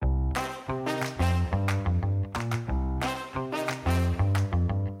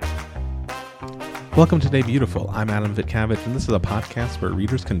Welcome to Day Beautiful. I'm Adam Vitkavich, and this is a podcast where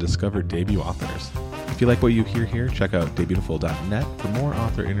readers can discover debut authors. If you like what you hear here, check out daybeautiful.net for more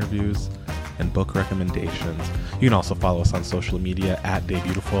author interviews and book recommendations. You can also follow us on social media at Day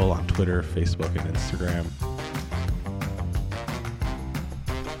Beautiful on Twitter, Facebook, and Instagram.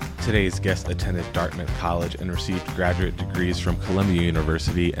 Today's guest attended Dartmouth College and received graduate degrees from Columbia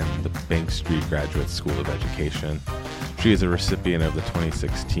University and the Bank Street Graduate School of Education. She is a recipient of the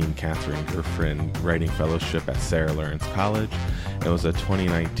 2016 Katherine Griffin Writing Fellowship at Sarah Lawrence College and was a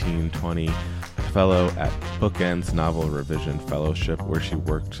 2019-20 fellow at Bookends Novel Revision Fellowship, where she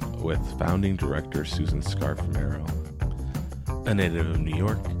worked with founding director Susan Scarf-Merrill. A native of New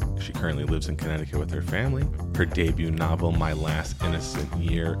York, she currently lives in Connecticut with her family. Her debut novel, My Last Innocent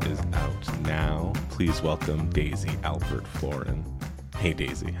Year, is out now. Please welcome Daisy Alpert Florin. Hey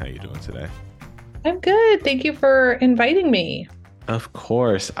Daisy, how you doing today? I'm good. Thank you for inviting me. Of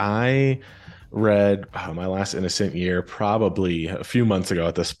course. I read My Last Innocent Year probably a few months ago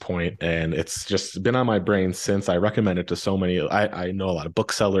at this point, and it's just been on my brain since. I recommend it to so many. I know a lot of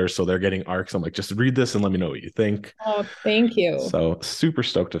booksellers, so they're getting ARCs. I'm like, just read this and let me know what you think. Oh, thank you. So super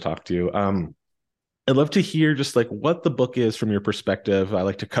stoked to talk to you. I'd love to hear just like what the book is from your perspective. I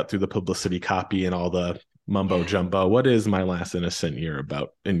like to cut through the publicity copy and all the mumbo jumbo. What is My Last Innocent Year about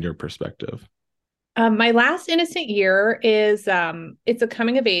in your perspective? My Last Innocent Year is it's a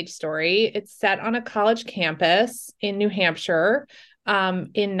coming of age story. It's set on a college campus in New Hampshire in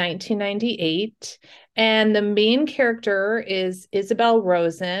 1998. And the main character is Isabel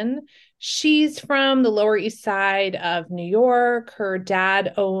Rosen. She's from the Lower East Side of New York. Her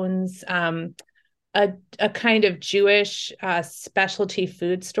dad owns a kind of Jewish specialty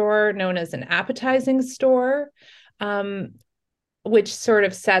food store known as an appetizing store. Which sort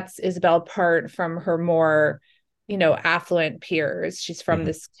of sets Isabel apart from her more, affluent peers. She's from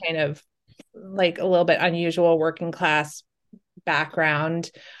this kind of like a little bit unusual working class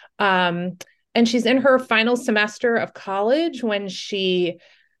background. And she's in her final semester of college when she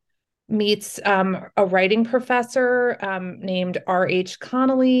meets a writing professor named R.H.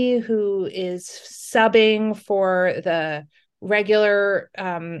 Connolly, who is subbing for the regular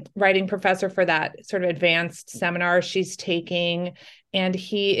writing professor for that sort of advanced seminar she's taking. And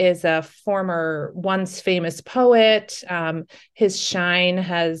he is a former once famous poet. His shine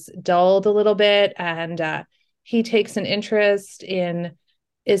has dulled a little bit, and he takes an interest in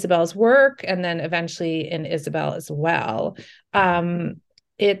Isabel's work and then eventually in Isabel as well.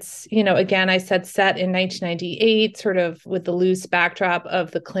 It's, again, I said set in 1998, sort of with the loose backdrop of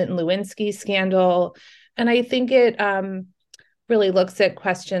the Clinton Lewinsky scandal. And I think it really looks at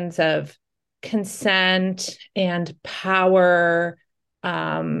questions of consent and power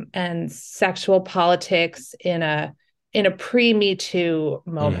and sexual politics in a pre-Me Too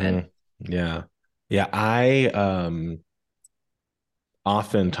moment. Yeah. I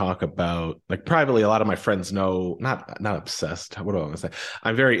often talk about, like, privately, a lot of my friends know, not obsessed, what do I want to say,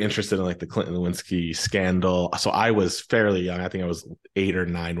 I'm very interested in like the Clinton Lewinsky scandal. So I was fairly young. I think I was 8 or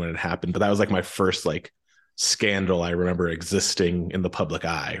 9 when it happened, but that was like my first like scandal I remember existing in the public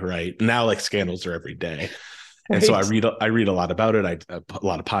eye. Right now, like scandals are every day. And so I read a lot about it. A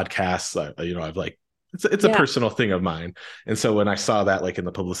lot of podcasts. I've like it's a personal thing of mine. And so when I saw that like in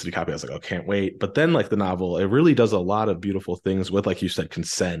the publicity copy, I was like, oh, can't wait. But then like the novel, it really does a lot of beautiful things with, like you said,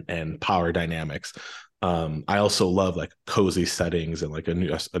 consent and power dynamics. I also love like cozy settings, and like a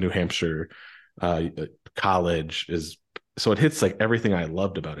New Hampshire college is. So it hits like everything I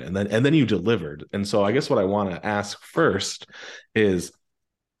loved about it. And then you delivered. And so I guess what I want to ask first is,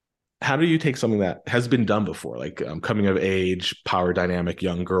 how do you take something that has been done before, like coming of age, power dynamic,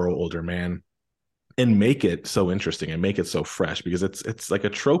 young girl, older man, and make it so interesting and make it so fresh? Because it's like a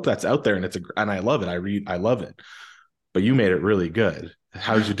trope that's out there, and and I love it. I love it. But you made it really good.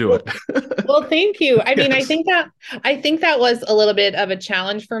 How did you do it? Well, thank you. I mean, Yes. I think that was a little bit of a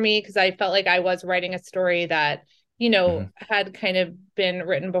challenge for me, because I felt like I was writing a story that, had kind of been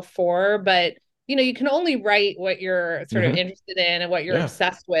written before, but you can only write what you're sort of interested in and what you're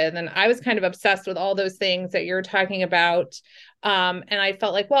obsessed with. And I was kind of obsessed with all those things that you're talking about. And I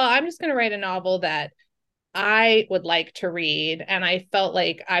felt like, well, I'm just going to write a novel that I would like to read. And I felt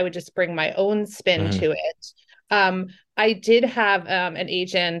like I would just bring my own spin to it. I did have an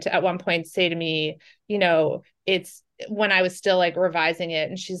agent at one point say to me, it's when I was still like revising it,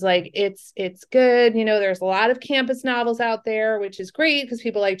 and she's like, it's good. There's a lot of campus novels out there, which is great because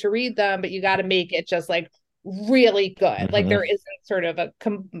people like to read them, but you got to make it just like really good. Like there isn't sort of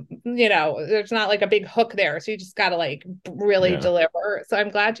there's not like a big hook there. So you just got to like really deliver. So I'm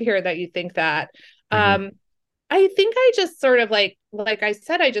glad to hear that you think that. I think I just sort of like I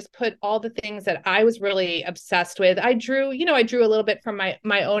said, I just put all the things that I was really obsessed with. I drew, I drew a little bit from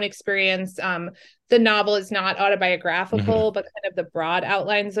my own experience. The novel is not autobiographical, Hmm. but kind of the broad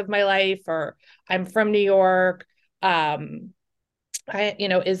outlines of my life. Or I'm from New York.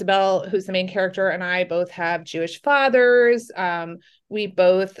 Isabel, who's the main character, and I both have Jewish fathers. We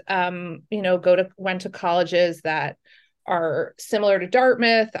both, went to colleges that are similar to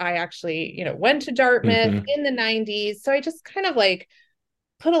Dartmouth. I actually, went to Dartmouth Hmm. in the 90s. So I just kind of like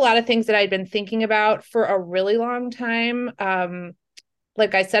put a lot of things that I'd been thinking about for a really long time.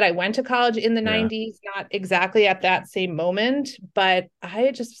 Like I said, I went to college in the Yeah. 90s, not exactly at that same moment, but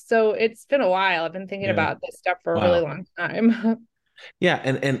so it's been a while. I've been thinking Yeah. about this stuff for a really Wow. long time. Yeah,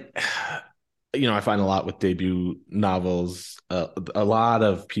 and I find a lot with debut novels, a lot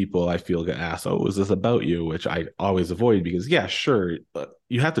of people I feel get asked, "Oh, is this about you?" Which I always avoid because, yeah, sure,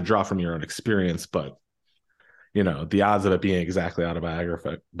 you have to draw from your own experience, but the odds of it being exactly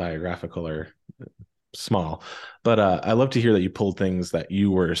biographical are small. But I love to hear that you pulled things that you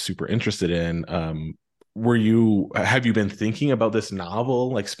were super interested in. Have you been thinking about this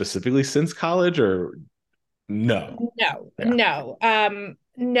novel like specifically since college, or no? No, Yeah. no.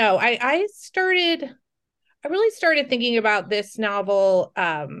 No, I really started thinking about this novel.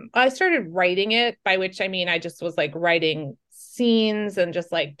 I started writing it, by which I mean I just was like writing scenes and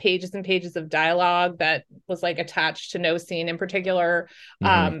just like pages and pages of dialogue that was like attached to no scene in particular,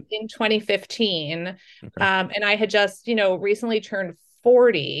 Hmm. in 2015. Okay. And I had just, recently turned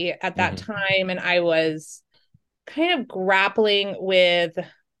 40 at that Hmm. time, and I was kind of grappling with,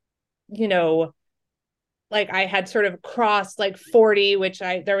 you know, like I had sort of crossed like 40, which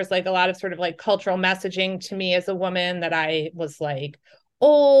there was like a lot of sort of like cultural messaging to me as a woman that I was like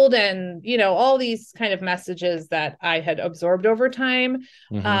old, and all these kind of messages that I had absorbed over time.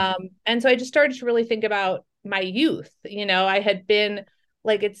 Hmm. And so I just started to really think about my youth. I had been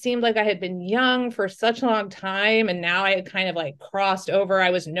like, it seemed like I had been young for such a long time, and now I had kind of like crossed over.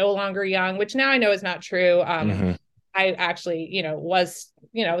 I was no longer young, which now I know is not true. Hmm. I actually, was,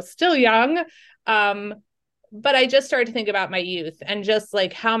 still young. Um, but I just started to think about my youth and just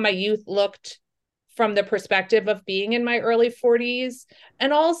like how my youth looked from the perspective of being in my early 40s,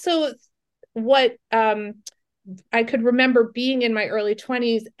 and also what I could remember being in my early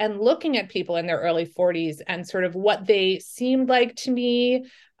 20s and looking at people in their early 40s and sort of what they seemed like to me.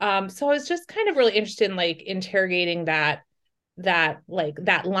 So I was just kind of really interested in like interrogating that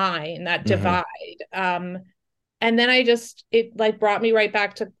line, that Hmm. divide. And then it like brought me right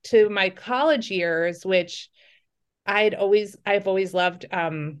back to my college years, which I've always loved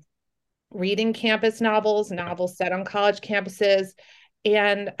reading campus novels set on college campuses.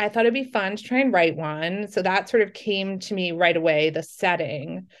 And I thought it'd be fun to try and write one. So that sort of came to me right away, the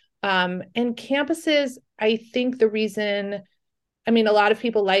setting. And campuses, I think the reason, I mean, a lot of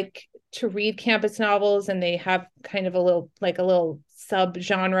people like to read campus novels, and they have kind of a little sub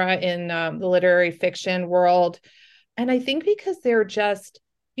genre in the literary fiction world. And I think because they're just,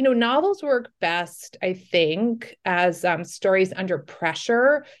 novels work best, I think, as stories under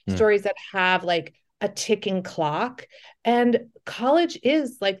pressure, stories that have like a ticking clock. And college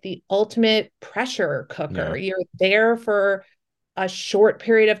is like the ultimate pressure cooker. Yeah. You're there for a short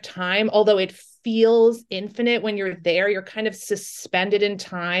period of time, although it feels infinite when you're there. You're kind of suspended in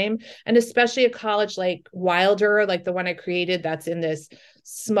time. And especially a college like Wilder, like the one I created, that's in this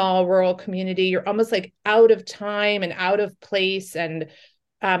small rural community, you're almost like out of time and out of place, and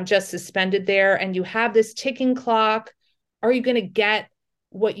just suspended there. And you have this ticking clock. Are you going to get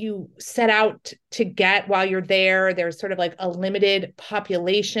what you set out to get while you're there? There's sort of like a limited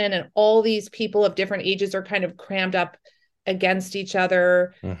population, and all these people of different ages are kind of crammed up against each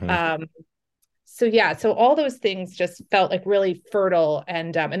other. Hmm. So yeah, so all those things just felt like really fertile,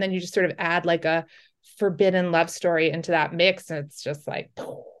 and then you just sort of add like a forbidden love story into that mix, and it's just like,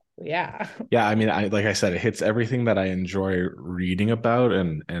 yeah. Yeah, I mean, like I said, it hits everything that I enjoy reading about,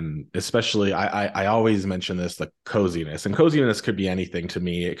 and especially I always mention this, like coziness, and coziness could be anything to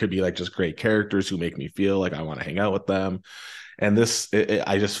me. It could be like just great characters who make me feel like I want to hang out with them, and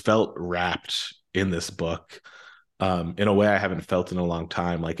I just felt wrapped in this book, in a way I haven't felt in a long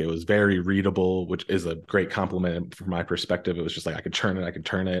time. Like it was very readable, which is a great compliment from my perspective. It was just like I could turn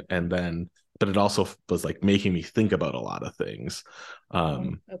it, and then but it also was like making me think about a lot of things.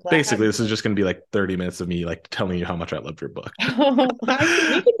 I'm so Basically, glad. this is just going to be like 30 minutes of me like telling you how much I loved your book. We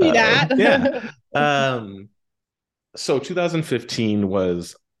can do Yeah. that. Um, so 2015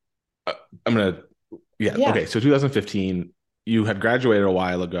 was, I'm gonna, yeah, Yeah. okay. So 2015, you had graduated a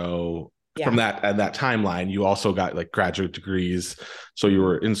while ago. from Yeah. that at that timeline, you also got like graduate degrees. So you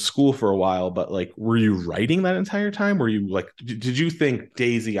were in school for a while, but like, were you writing that entire time? Were you like, did you think,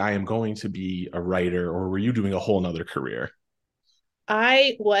 Daisy, I am going to be a writer, or were you doing a whole nother career?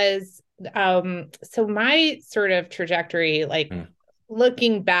 I was so my sort of trajectory, like Mm,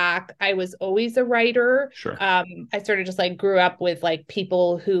 looking back, I was always a writer. sure. I sort of just like grew up with like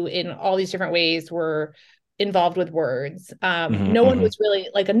people who in all these different ways were involved with words. Hmm. No one Hmm. was really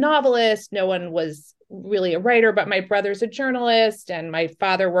like a novelist, no one was really a writer, but my brother's a journalist and my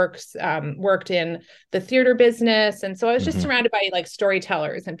father worked in the theater business. And so I was just Hmm. surrounded by like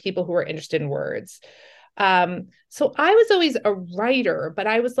storytellers and people who were interested in words. So I was always a writer, but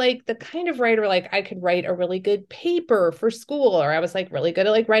I was like the kind of writer like I could write a really good paper for school, or I was like really good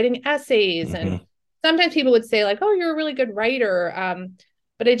at like writing essays. And Hmm. sometimes people would say like, "Oh, you're a really good writer,"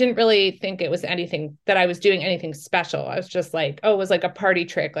 but I didn't really think it was anything that I was doing anything special. I was just like, oh, it was like a party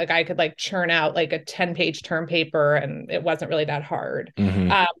trick. Like I could like churn out like a 10-page term paper, and it wasn't really that hard.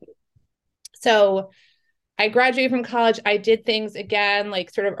 Hmm. Um, so I graduated from college. I did things again,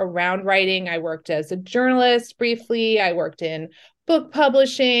 like sort of around writing. I worked as a journalist briefly. I worked in book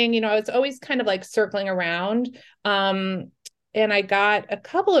publishing. I was always kind of like circling around. And I got a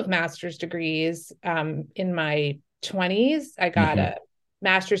couple of master's degrees in my 20s. I got Hmm. a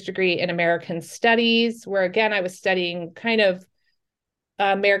master's degree in American Studies, where again, I was studying kind of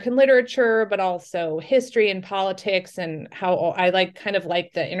American literature, but also history and politics, and how I like kind of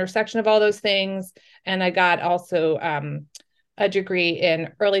like the intersection of all those things. And I got also a degree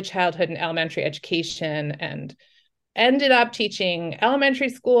in early childhood and elementary education, and ended up teaching elementary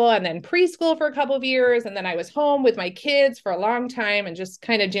school and then preschool for a couple of years. And then I was home with my kids for a long time and just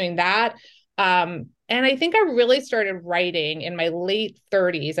kind of doing that. And I think I really started writing in my late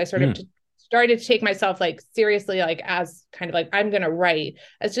 30s. I sort of Mm. started to take myself like seriously, like as kind of like I'm going to write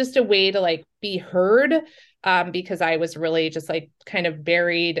as just a way to like be heard, because I was really just like kind of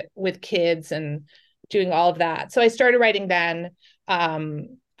buried with kids and doing all of that. So I started writing then.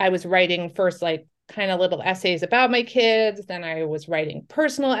 I was writing first like kind of little essays about my kids. Then I was writing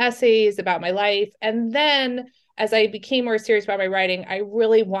personal essays about my life. And then as I became more serious about my writing, I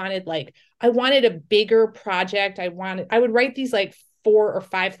really wanted like, I wanted a bigger project. I would write these like 4 or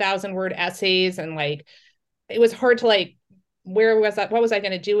 5 thousand word essays. And like, it was hard to like, what was I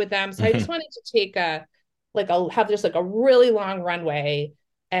going to do with them? So I just Hmm. wanted to take have just like a really long runway.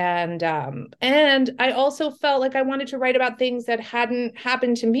 And I also felt like I wanted to write about things that hadn't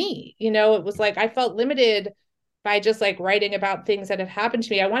happened to me. It was like I felt limited by just like writing about things that had happened to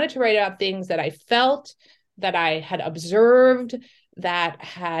me. I wanted to write about things that I felt, that I had observed, that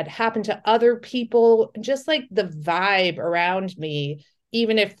had happened to other people, just like the vibe around me,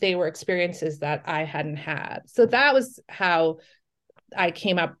 even if they were experiences that I hadn't had. So that was how I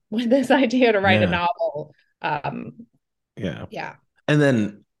came up with this idea to write a Yeah. novel. Um, Yeah. yeah. And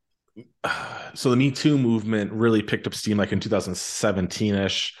then, so the Me Too movement really picked up steam like in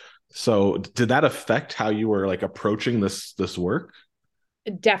 2017-ish. So did that affect how you were like approaching this work?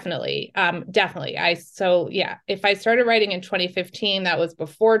 Definitely. Definitely. So yeah, if I started writing in 2015, that was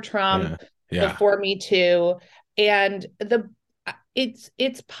before Yeah. Trump, Yeah. before Me Too. And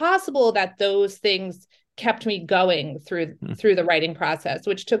it's possible that those things kept me going through the writing process,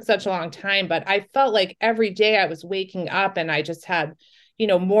 which took such a long time. But I felt like every day I was waking up and I just had,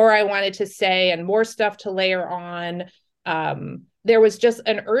 more I wanted to say and more stuff to layer on. There was just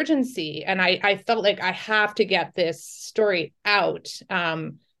an urgency, and I felt like I have to get this story out.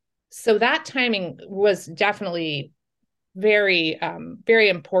 So that timing was definitely very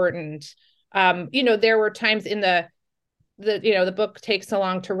important. There were times in the book takes so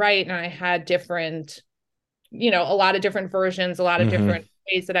long to write, and I had a lot of different versions, a lot of Hmm. different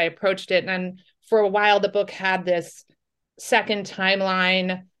ways that I approached it. And for a while, the book had this second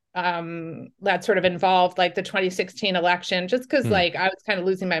timeline that sort of involved like the 2016 election, just because Hmm. like I was kind of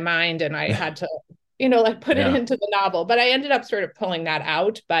losing my mind and I had to, like put it Yeah. into the novel. But I ended up sort of pulling that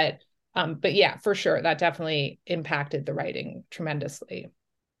out. But yeah, for sure, that definitely impacted the writing tremendously.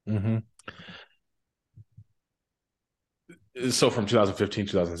 Hmm. So from 2015,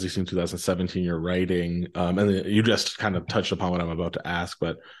 2016, 2017, you're writing, and then you just kind of touched upon what I'm about to ask,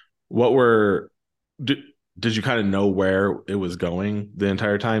 but what were did, did you kind of know where it was going the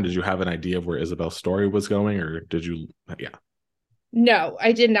entire time? Did you have an idea of where Isabel's story was going, or did you? Yeah. No,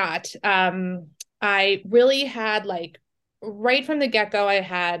 I did not. I really had like right from the get-go, I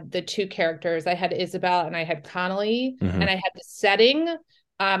had the two characters. I had Isabel and I had Connolly, and Hmm. I had the setting,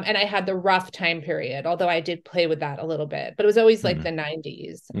 and I had the rough time period, although I did play with that a little bit, but it was always like Hmm. the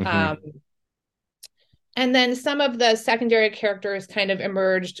 90s. Hmm. And then some of the secondary characters kind of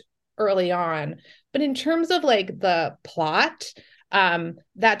emerged early on. But in terms of like the plot,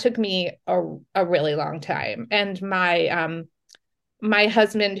 that took me a really long time. And my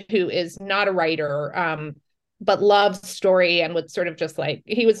husband, who is not a writer, but loves story and would sort of just like,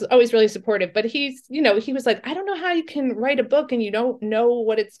 he was always really supportive, but he's, he was like, I don't know how you can write a book and you don't know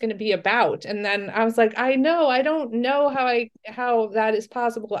what it's going to be about. And then I was like, I don't know how that is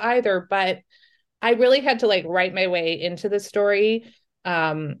possible either, but I really had to like write my way into the story.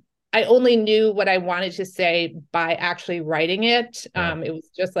 I only knew what I wanted to say by actually writing it. Yeah. It was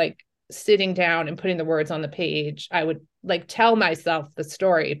just like sitting down and putting the words on the page. I would like tell myself the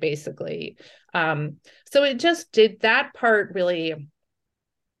story basically. So it just did that part really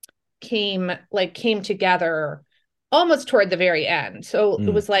came together almost toward the very end. So it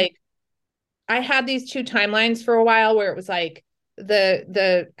Mm. was like I had these two timelines for a while where it was like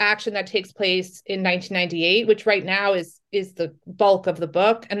the action that takes place in 1998, which right now is the bulk of the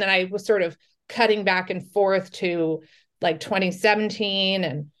book, and then I was sort of cutting back and forth to like 2017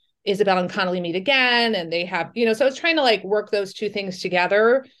 and Isabel and Connolly meet again, and they have, so I was trying to like work those two things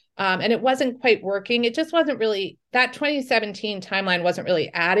together. And it wasn't quite working. It just wasn't really, that 2017 timeline wasn't really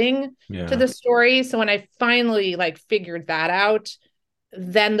adding to Yeah. the story. So when I finally like figured that out,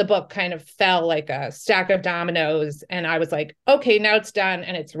 then the book kind of fell like a stack of dominoes, and I was like, okay, now it's done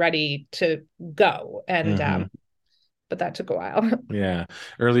and it's ready to go. And Hmm. but that took a while. Yeah.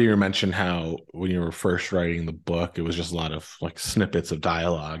 Earlier you mentioned how when you were first writing the book, it was just a lot of like snippets of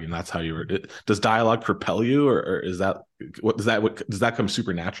dialogue, and that's how you were. Does dialogue propel you, or is that what does that come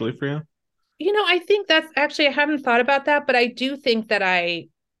supernaturally for you? I think that's actually, I haven't thought about that, but I do think that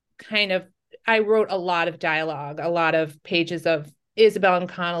kind of I wrote a lot of dialogue, a lot of pages of Isabel and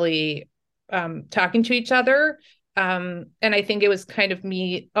Connolly talking to each other. And I think it was kind of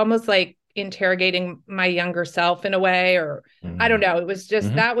me almost like interrogating my younger self in a way, or I don't Hmm. know. It was just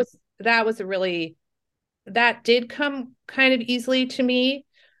Hmm. that was a really, that did come kind of easily to me.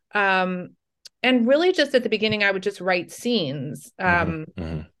 Um, and really just at the beginning, I would just write scenes. Hmm.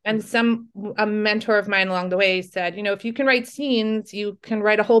 Hmm. And a mentor of mine along the way said, if you can write scenes, you can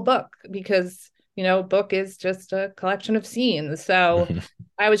write a whole book, because, book is just a collection of scenes. So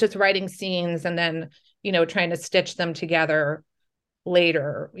I was just writing scenes and then, trying to stitch them together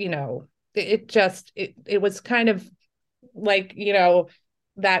later. It was kind of like,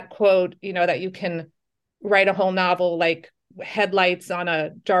 that quote, that you can write a whole novel like headlights on a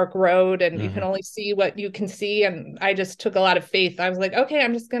dark road and you can Hmm. only see what you can see. And I just took a lot of faith. I was like, okay,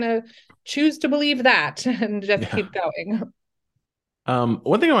 I'm just gonna choose to believe that and just Yeah. keep going.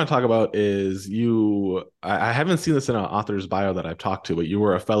 One thing I want to talk about is I haven't seen this in an author's bio that I've talked to, but you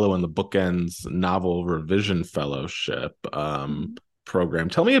were a fellow in the Bookends Novel Revision Fellowship program.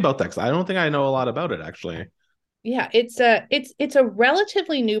 Tell me about that, because I don't think I know a lot about it actually. Yeah, it's a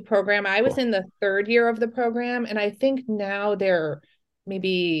relatively new program. I was Cool. in the third year of the program, and I think now they're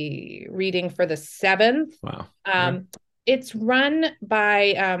maybe reading for the seventh. Wow. Okay. Um, it's run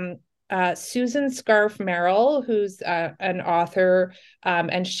by Susan Scarf Merrill, who's an author,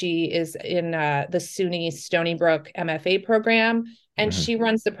 and she is in the SUNY Stony Brook MFA program, and Hmm. she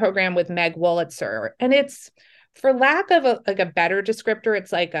runs the program with Meg Wolitzer, and it's, for lack of a better descriptor,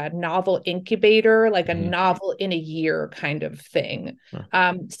 it's like a novel incubator, like a Hmm. novel in a year kind of thing.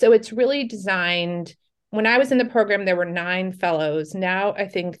 So it's really designed. When I was in the program, there were 9 fellows. Now I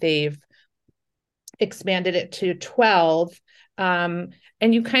think they've expanded it to 12.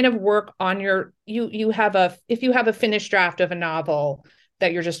 And you kind of work on you have if you have a finished draft of a novel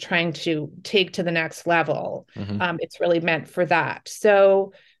that you're just trying to take to the next level, Hmm. it's really meant for that.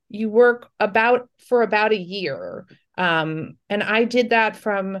 So you work for about a year. And I did that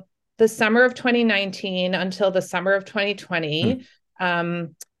from the summer of 2019 until the summer of 2020.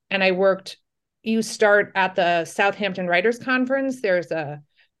 And you start at the Southampton Writers Conference. There's a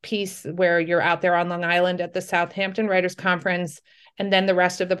piece where you're out there on Long Island at the Southampton Writers Conference, and then the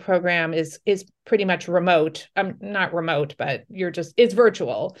rest of the program is pretty much remote. Not remote, but it's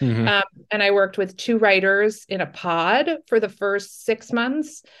virtual. Hmm. And I worked with 2 writers in a pod for the first 6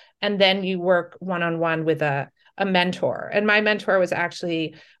 months, and then you work one on one with a mentor. And my mentor was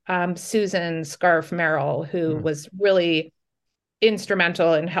actually Susan Scarf Merrill, who was really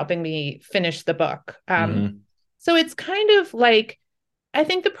instrumental in helping me finish the book. Hmm. So it's kind of like, I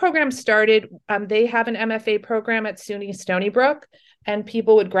think the program started, they have an MFA program at SUNY Stony Brook, and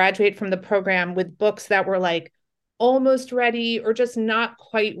people would graduate from the program with books that were like almost ready or just not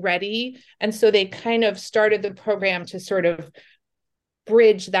quite ready. And so they kind of started the program to sort of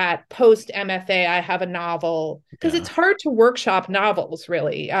bridge that post MFA. I have a novel, because Yeah. it's hard to workshop novels,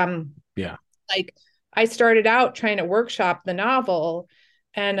 really. Yeah. Like I started out trying to workshop the novel,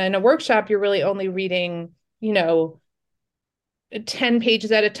 And in a workshop, you're really only reading, you know, 10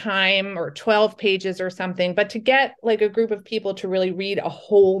 pages at a time or 12 pages or something. But to get like a group of people to really read a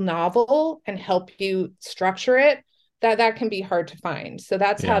whole novel and help you structure it, that can be hard to find. So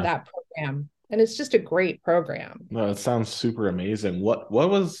that's how Yeah. that program, and it's just a great program. No, it sounds super amazing. What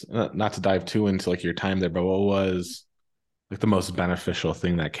was not to dive too into like your time there, but what was like the most beneficial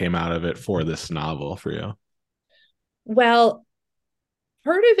thing that came out of it for this novel for you? Well,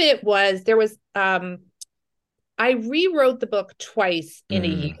 part of it was there was I rewrote the book twice in a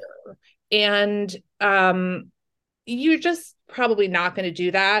year. Mm, And you're just probably not going to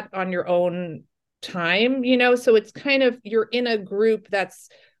do that on your own time, you know? So it's kind of, you're in a group that's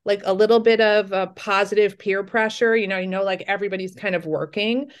like a little bit of a positive peer pressure, you know, like everybody's kind of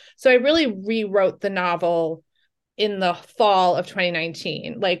working. So I really rewrote the novel in the fall of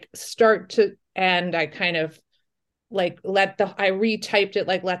 2019, like start to end. I kind of like I retyped it,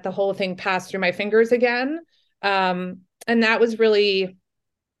 like let the whole thing pass through my fingers again. And that was really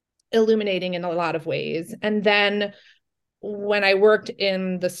illuminating in a lot of ways. And then when I worked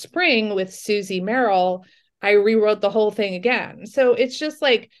in the spring with Susie Merrill, I rewrote the whole thing again. So it's just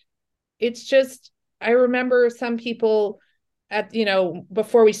like, it's just, I remember some people at, you know,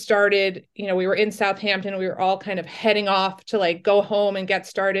 before we started, you know, we were in Southampton, we were all kind of heading off to like go home and get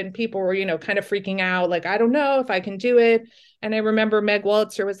started. And people were, you know, kind of freaking out, like, I don't know if I can do it. And I remember Meg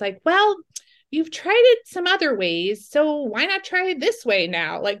Wolitzer was like, well, you've tried it some other ways. So why not try it this way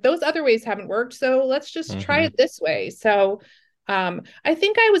now? Like those other ways haven't worked. So let's just try hmm it this way. So I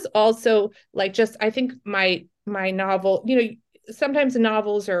think I was also like, just, I think my novel, you know, sometimes the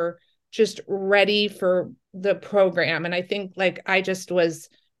novels are just ready for the program. And I think like I just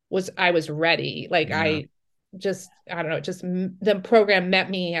I was ready. Like Yeah. I don't know, just the program met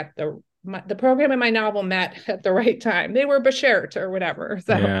me at the program and my novel met at the right time. They were Bashert or whatever.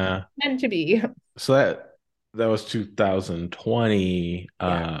 So Yeah. meant to be. So that was 2020.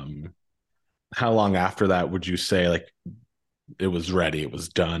 Yeah. How long after that would you say like it was ready, it was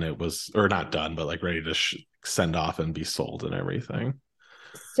done, it was or not done, but like ready to send off and be sold and everything?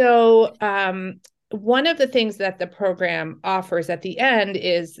 So, one of the things that the program offers at the end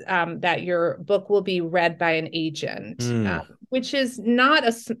is that your book will be read by an agent, Mm, which is not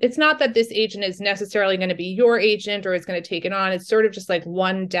it's not that this agent is necessarily going to be your agent or is going to take it on. It's sort of just like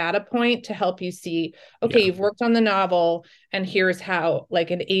one data point to help you see, okay, yeah. you've worked on the novel and here's how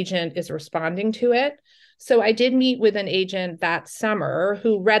like an agent is responding to it. So I did meet with an agent that summer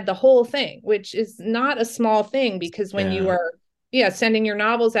who read the whole thing, which is not a small thing because when you Yeah. are sending your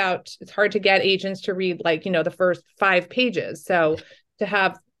novels out, it's hard to get agents to read like, you know, the first 5 pages. So to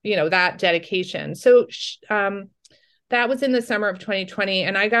have, you know, that dedication. So that was in the summer of 2020.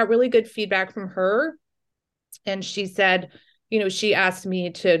 And I got really good feedback from her. And she said, you know, she asked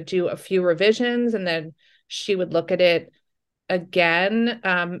me to do a few revisions and then she would look at it again.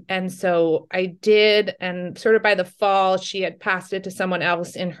 And so I did. And sort of by the fall, she had passed it to someone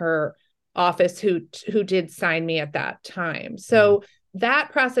else in her office who did sign me at that time. Mm, So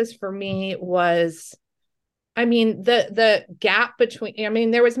that process for me was, I mean, the gap between, I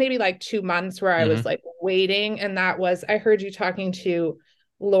mean, there was maybe like 2 months where I was hmm like waiting, and that was, I heard you talking to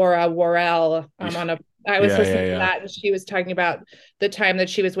Laura Worrell on a, I was Yeah, listening yeah, to yeah. that, and she was talking about the time that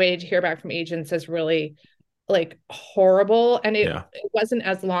she was waiting to hear back from agents as really like horrible. And Yeah. it wasn't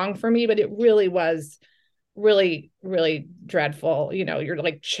as long for me, but it really was really, really dreadful. You know, you're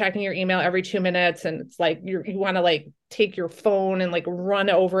like checking your email every 2 minutes, and it's like you want to like take your phone and like run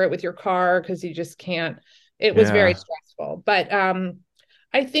over it with your car because you just can't. It was very Yeah. stressful. But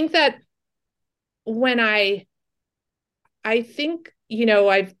I think that when I think, you know,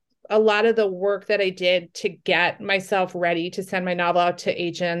 I've a lot of the work that I did to get myself ready to send my novel out to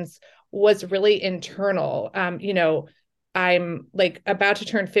agents was really internal. You know, I'm like about to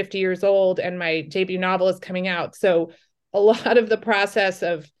turn 50 years old and my debut novel is coming out. So a lot of the process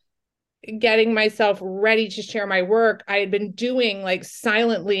of getting myself ready to share my work, I had been doing like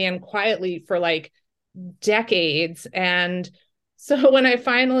silently and quietly for like decades. And so when I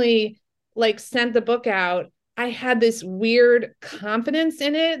finally like sent the book out, I had this weird confidence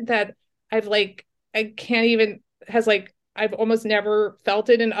in it that I've like, I can't even, has like, I've almost never felt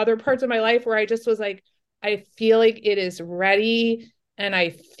it in other parts of my life where I just was like, I feel like it is ready and I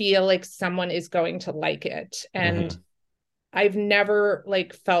feel like someone is going to like it. And hmm I've never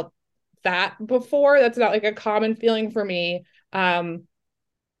like felt that before. That's not like a common feeling for me.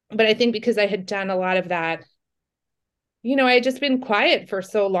 But I think because I had done a lot of that, you know, I had just been quiet for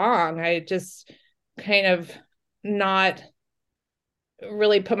so long. I just kind of not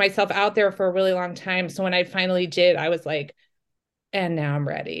really put myself out there for a really long time. So when I finally did, I was like, and now I'm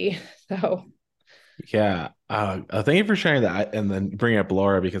ready. So Yeah. Thank you for sharing that, and then bringing up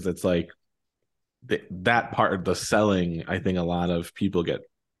Laura, because it's like that part of the selling. I think a lot of people get,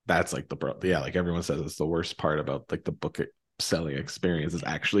 that's like yeah, like everyone says it's the worst part about like the book selling experience is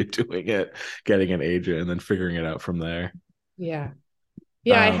actually doing it, getting an agent, and then figuring it out from there. yeah.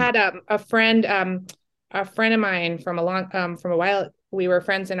 Yeah, I Um, had a friend of mine from a while. We were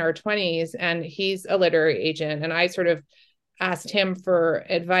friends in our 20s, and he's a literary agent. And I sort of asked him for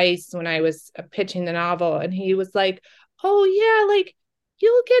advice when I was pitching the novel, and he was like, "Oh yeah, like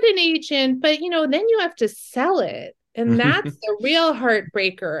you'll get an agent, but then you have to sell it, and that's the real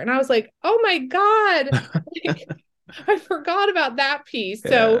heartbreaker." And I was like, "Oh my God, like I forgot about that piece."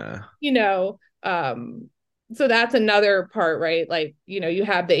 So, yeah, you know, um, so that's another part, right? Like, you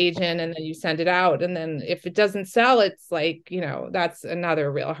have the agent and then you send it out. And then if it doesn't sell, it's like, that's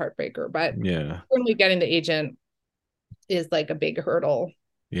another real heartbreaker. But yeah, certainly getting the agent is like a big hurdle.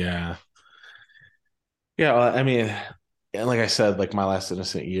 yeah, yeah. Well, I mean, and like I said, like My Last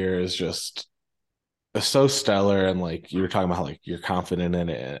Innocent Year is just so stellar, and like you were talking about how like you're confident in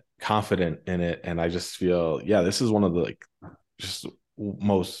it, and I just feel, yeah, this is one of the like just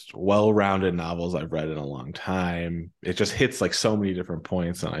most well-rounded novels I've read in a long time. It just hits like so many different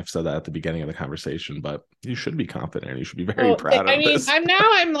points, and I've said that at the beginning of the conversation, but you should be confident. You should be very Oh, proud I of mean, this.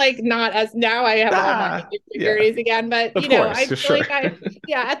 I'm like not as now I have all my Ah, yeah, insecurities again, but of I course, for feel sure. like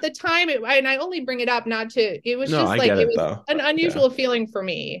yeah, at the time and I only bring it up not to, it was No, just I like, get it it was though. an Yeah. unusual feeling for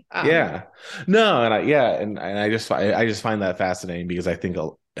me. Yeah. No, and I just find that fascinating, because I think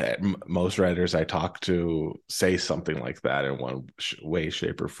most writers I talk to say something like that in one way,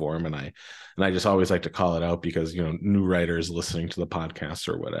 shape, or form, and I just always like to call it out, because new writers listening to the podcast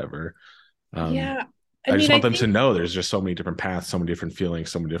or whatever, um, Yeah. I I just mean, want I them to think know there's just so many different paths, so many different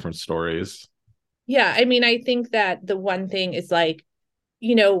feelings, so many different stories. Yeah, I mean, I think that the one thing is like,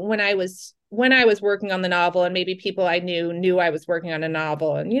 when I was working on the novel, and maybe people I knew I was working on a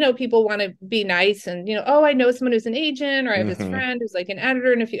novel, and people want to be nice, and oh, I know someone who's an agent, or I have this Hmm. friend who's like an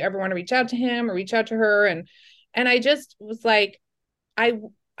editor, and if you ever want to reach out to him or reach out to her, and I just was like, I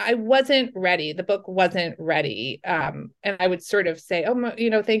I wasn't ready. The book wasn't ready. And I would sort of say,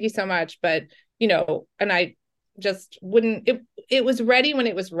 "Oh, thank you so much," but and I just wouldn't. It was ready when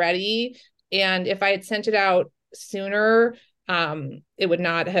it was ready, and if I had sent it out sooner, it would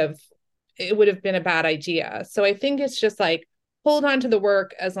not have. It would have been a bad idea. So I think it's just like hold on to the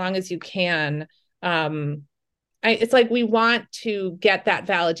work as long as you can. Um, it's like we want to get that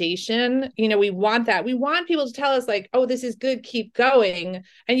validation. We want that. We want people to tell us like, "Oh, this is good, keep going."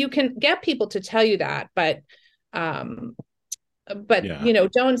 And you can get people to tell you that, um but Yeah.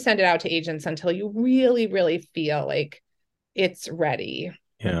 don't send it out to agents until you really really feel like it's ready.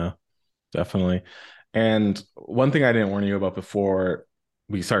 Yeah, definitely. And one thing I didn't warn you about before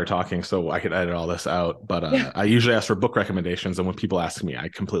we started talking, so I could edit all this out, but Yeah. I usually ask for book recommendations, and when people ask me, I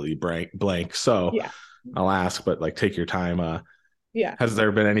completely blank. So Yeah. I'll ask, but like take your time. Yeah. Has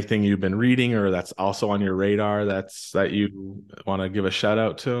there been anything you've been reading, or that's also on your radar, that you want to give a shout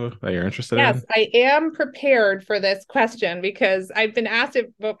out to, that you're interested Yes, in? I am prepared for this question because I've been asked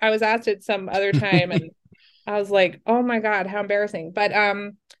it, but I was asked it some other time, and I was like, oh my God, how embarrassing. But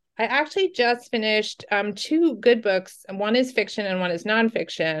I actually just finished two good books. One is fiction and one is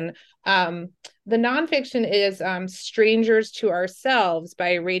nonfiction. Um, the nonfiction is Strangers to Ourselves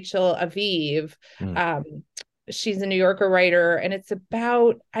by Rachel Aviv. Mm, Um, she's a New Yorker writer, and it's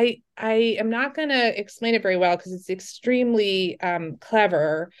about I am not going to explain it very well because it's extremely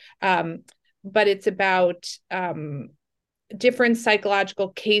clever, but it's about different psychological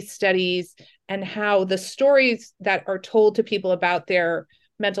case studies and how the stories that are told to people about their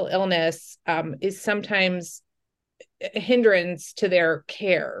mental illness is sometimes a hindrance to their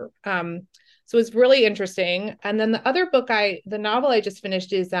care. So it's really interesting. And then the novel I just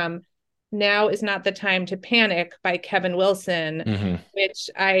finished is Now is Not the Time to Panic by Kevin Wilson, hmm. which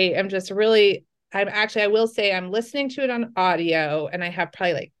I am just really, I will say I'm listening to it on audio and I have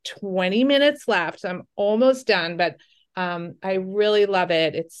probably like 20 minutes left. So I'm almost done, but I really love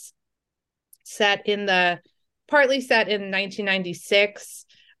it. It's set in the partly set in 1996,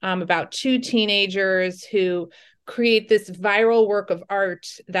 about two teenagers who create this viral work of art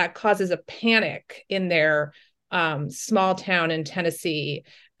that causes a panic in their small town in Tennessee.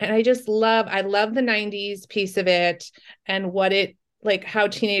 And I love the 90s piece of it and what it like how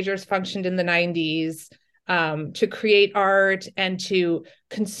teenagers functioned in the 90s, to create art and to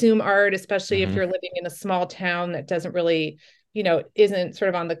consume art, especially if Hmm. you're living in a small town that doesn't really, isn't sort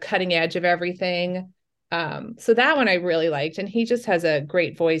of on the cutting edge of everything. So that one I really liked. And he just has a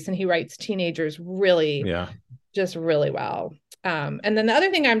great voice and he writes teenagers really, Yeah. just really well. And then the other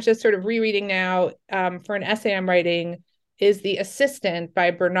thing I'm just sort of rereading now for an essay I'm writing is The Assistant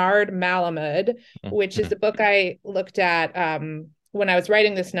by Bernard Malamud, which is a book I looked at when I was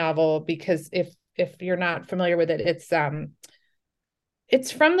writing this novel, because if you're not familiar with it, it's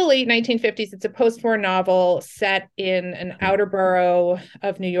from the late 1950s. It's a post-war novel set in an outer borough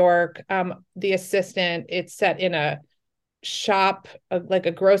of New York. The Assistant, it's set in a shop, like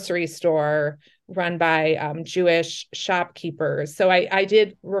a grocery store run by Jewish shopkeepers. So I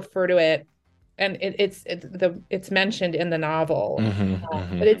did refer to it, and it's mentioned in the novel.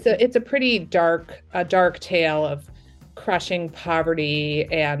 But it's a pretty dark tale of crushing poverty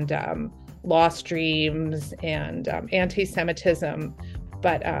and lost dreams and anti-Semitism.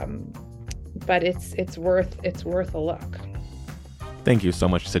 But it's worth a look. Thank you so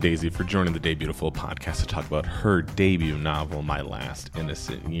much to Daisy for joining the Day Beautiful podcast to talk about her debut novel, My Last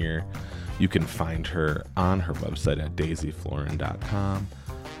Innocent Year. You can find her on her website at daisyflorin.com,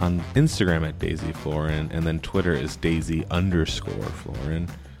 on Instagram at daisyflorin, and then Twitter is daisy_florin.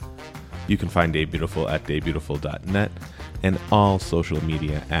 You can find Day Beautiful at daybeautiful.net and all social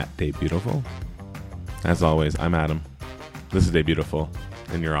media at Day Beautiful. As always, I'm Adam. This is Day Beautiful,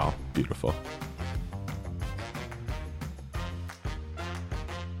 and you're all beautiful.